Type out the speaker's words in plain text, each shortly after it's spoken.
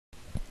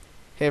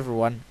Hey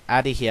everyone,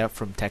 Adi here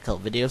from Tech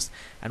Help Videos,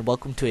 and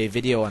welcome to a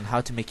video on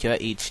how to make your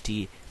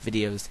HD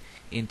videos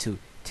into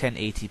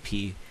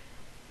 1080p.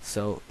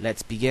 So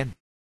let's begin.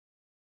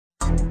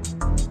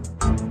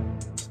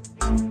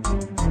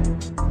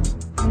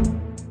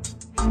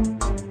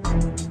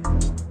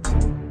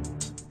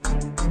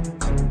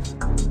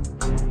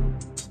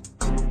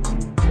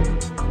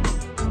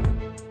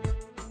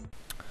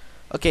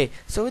 Okay,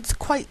 so it's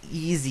quite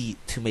easy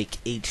to make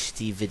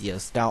HD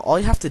videos. Now all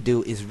you have to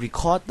do is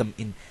record them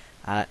in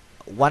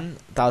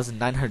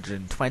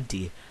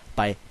 1920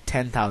 by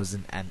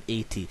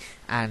 1080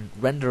 and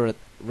render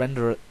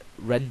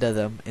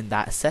them in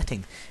that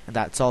setting, and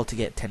that's all to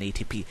get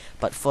 1080p.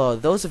 But for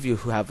those of you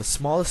who have a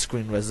smaller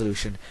screen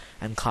resolution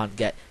and can't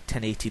get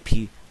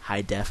 1080p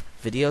high def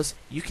videos,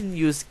 you can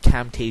use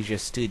Camtasia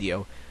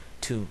Studio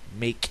to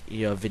make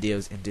your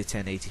videos into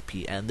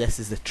 1080p, and this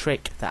is the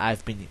trick that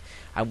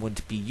I'm going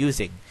to be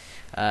using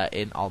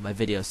in all my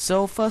videos.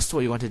 So first,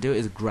 what you want to do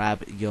is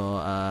grab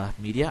your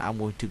media. I'm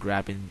going to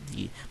grab in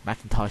the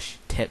Macintosh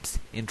tips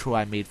intro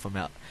I made for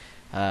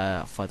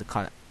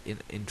the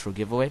intro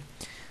giveaway.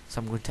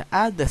 So I'm going to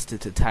add this to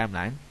the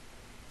timeline,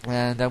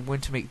 and I'm going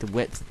to make the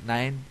width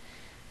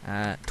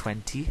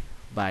 920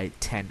 by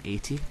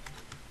 1080.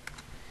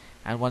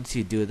 And once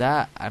you do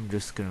that, I'm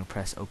just going to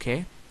press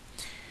OK.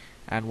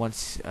 And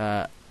once,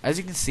 as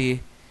you can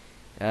see,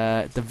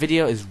 the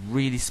video is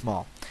really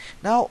small.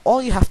 Now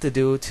all you have to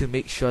do to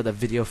make sure the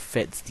video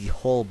fits the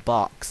whole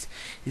box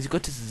is go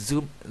to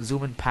the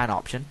zoom and pan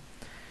option,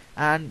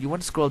 and you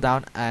want to scroll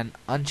down and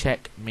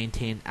uncheck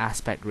maintain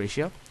aspect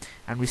ratio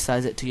and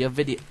resize it to your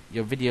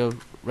video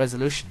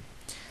resolution.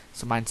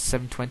 So mine's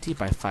 720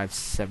 by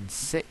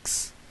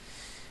 576,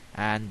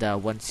 and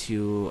once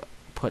you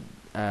put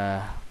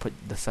the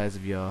size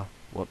of your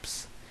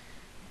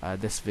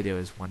this video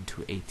is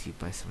 1280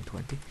 by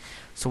 720.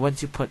 So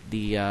once you put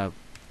the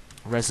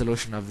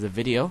resolution of the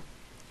video,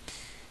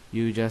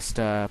 you just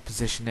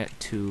position it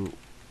to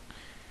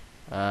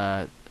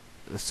a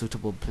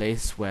suitable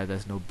place where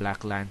there's no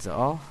black lines at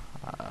all.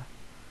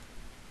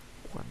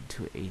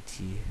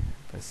 1280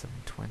 by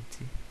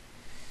 720.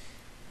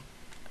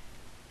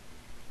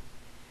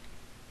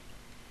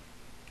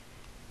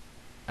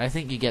 I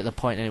think you get the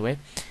point anyway,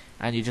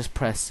 and you just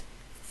press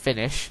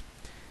finish,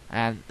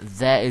 and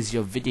there is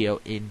your video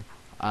in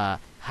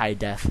high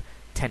def,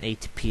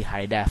 1080p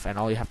high def, and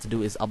all you have to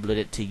do is upload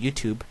it to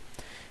YouTube,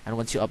 and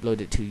once you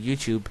upload it to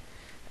YouTube,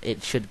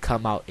 it should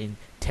come out in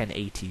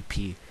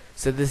 1080p.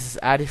 So this is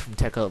Adi from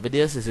Tech Help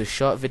Videos. This is a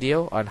short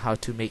video on how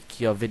to make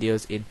your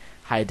videos in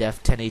high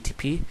def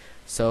 1080p.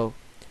 So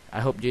I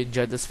hope you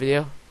enjoyed this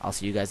video. I'll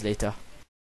see you guys later.